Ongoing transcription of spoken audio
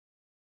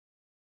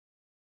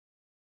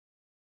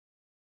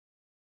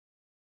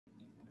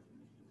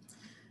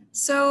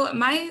So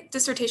my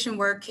dissertation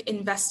work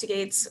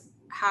investigates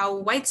how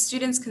white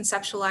students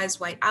conceptualize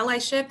white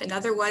allyship. In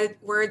other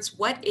words,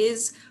 what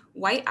is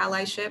white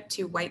allyship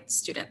to white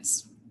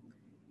students?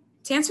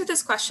 To answer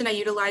this question, I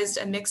utilized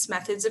a mixed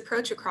methods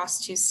approach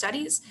across two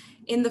studies.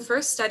 In the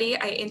first study,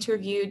 I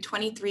interviewed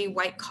 23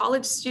 white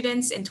college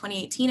students in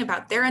 2018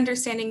 about their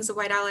understandings of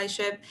white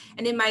allyship.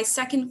 And in my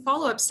second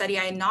follow-up study,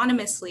 I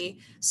anonymously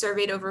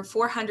surveyed over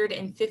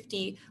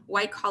 450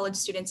 white college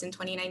students in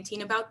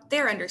 2019 about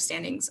their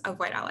understandings of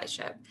white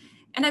allyship.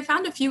 And I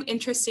found a few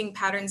interesting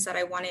patterns that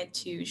I wanted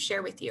to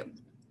share with you.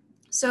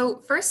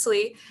 So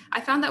firstly, I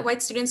found that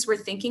white students were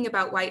thinking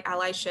about white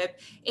allyship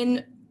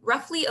in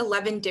roughly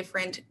 11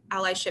 different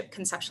allyship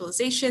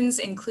conceptualizations,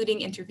 including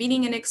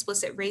intervening in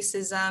explicit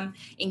racism,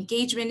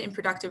 engagement in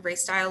productive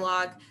race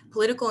dialogue,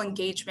 political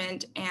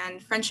engagement,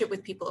 and friendship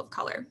with people of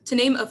color, to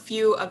name a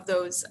few of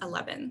those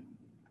 11.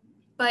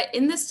 But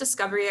in this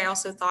discovery, I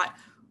also thought,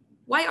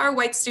 why are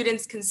white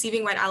students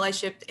conceiving white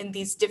allyship in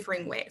these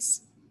differing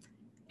ways?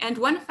 And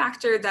one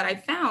factor that I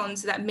found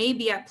that may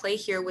be at play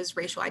here was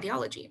racial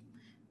ideology.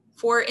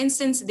 For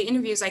instance, the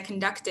interviews I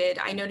conducted,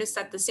 I noticed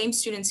that the same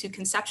students who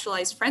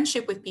conceptualized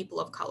friendship with people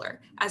of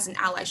color as an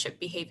allyship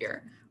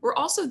behavior were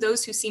also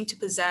those who seemed to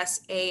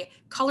possess a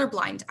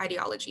colorblind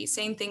ideology,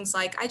 saying things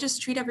like, I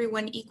just treat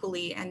everyone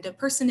equally and a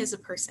person is a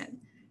person.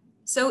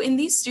 So in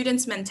these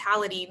students'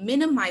 mentality,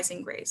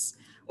 minimizing race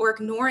or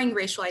ignoring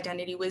racial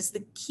identity was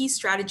the key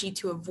strategy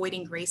to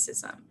avoiding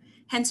racism.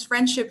 Hence,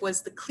 friendship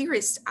was the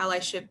clearest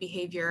allyship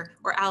behavior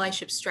or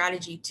allyship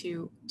strategy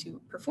to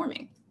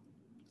performing.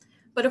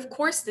 But of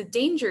course, the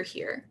danger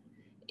here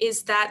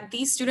is that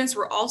these students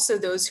were also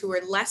those who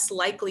were less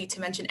likely to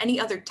mention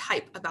any other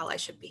type of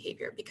allyship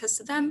behavior, because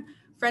to them,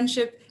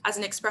 friendship as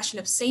an expression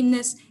of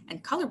sameness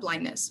and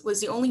colorblindness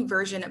was the only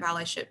version of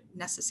allyship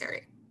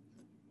necessary.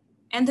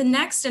 And the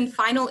next and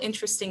final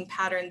interesting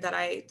pattern that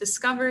I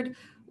discovered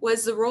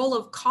was the role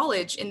of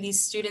college in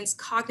these students'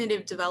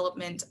 cognitive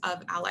development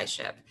of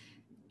allyship.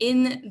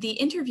 In the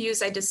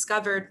interviews, I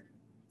discovered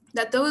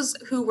that those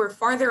who were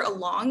farther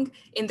along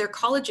in their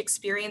college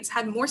experience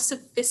had more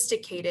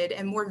sophisticated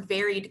and more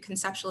varied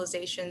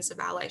conceptualizations of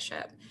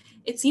allyship.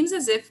 It seems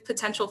as if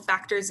potential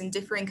factors in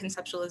differing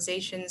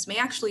conceptualizations may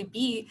actually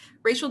be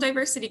racial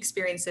diversity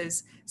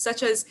experiences,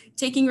 such as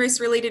taking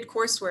race-related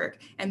coursework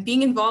and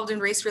being involved in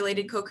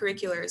race-related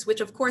co-curriculars,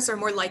 which of course are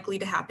more likely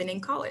to happen in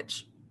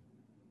college.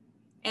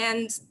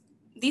 And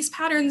these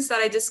patterns that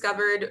I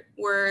discovered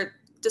were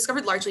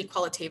discovered largely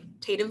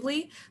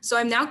qualitatively. So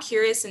I'm now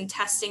curious in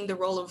testing the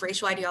role of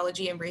racial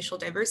ideology and racial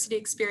diversity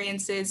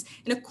experiences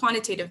in a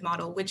quantitative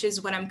model, which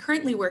is what I'm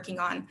currently working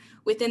on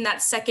within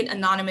that second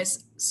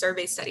anonymous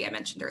survey study I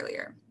mentioned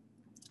earlier.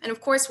 And of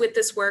course, with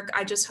this work,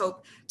 I just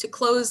hope to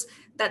close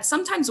that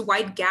sometimes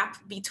wide gap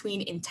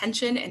between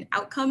intention and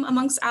outcome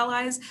amongst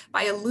allies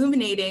by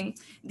illuminating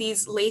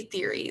these lay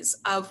theories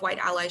of white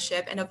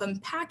allyship and of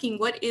unpacking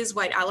what is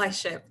white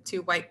allyship to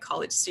white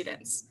college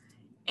students.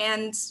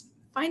 And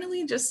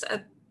finally, just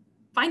a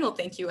final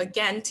thank you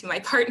again to my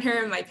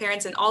partner, my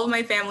parents, and all of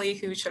my family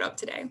who showed up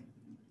today.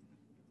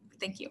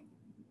 Thank you.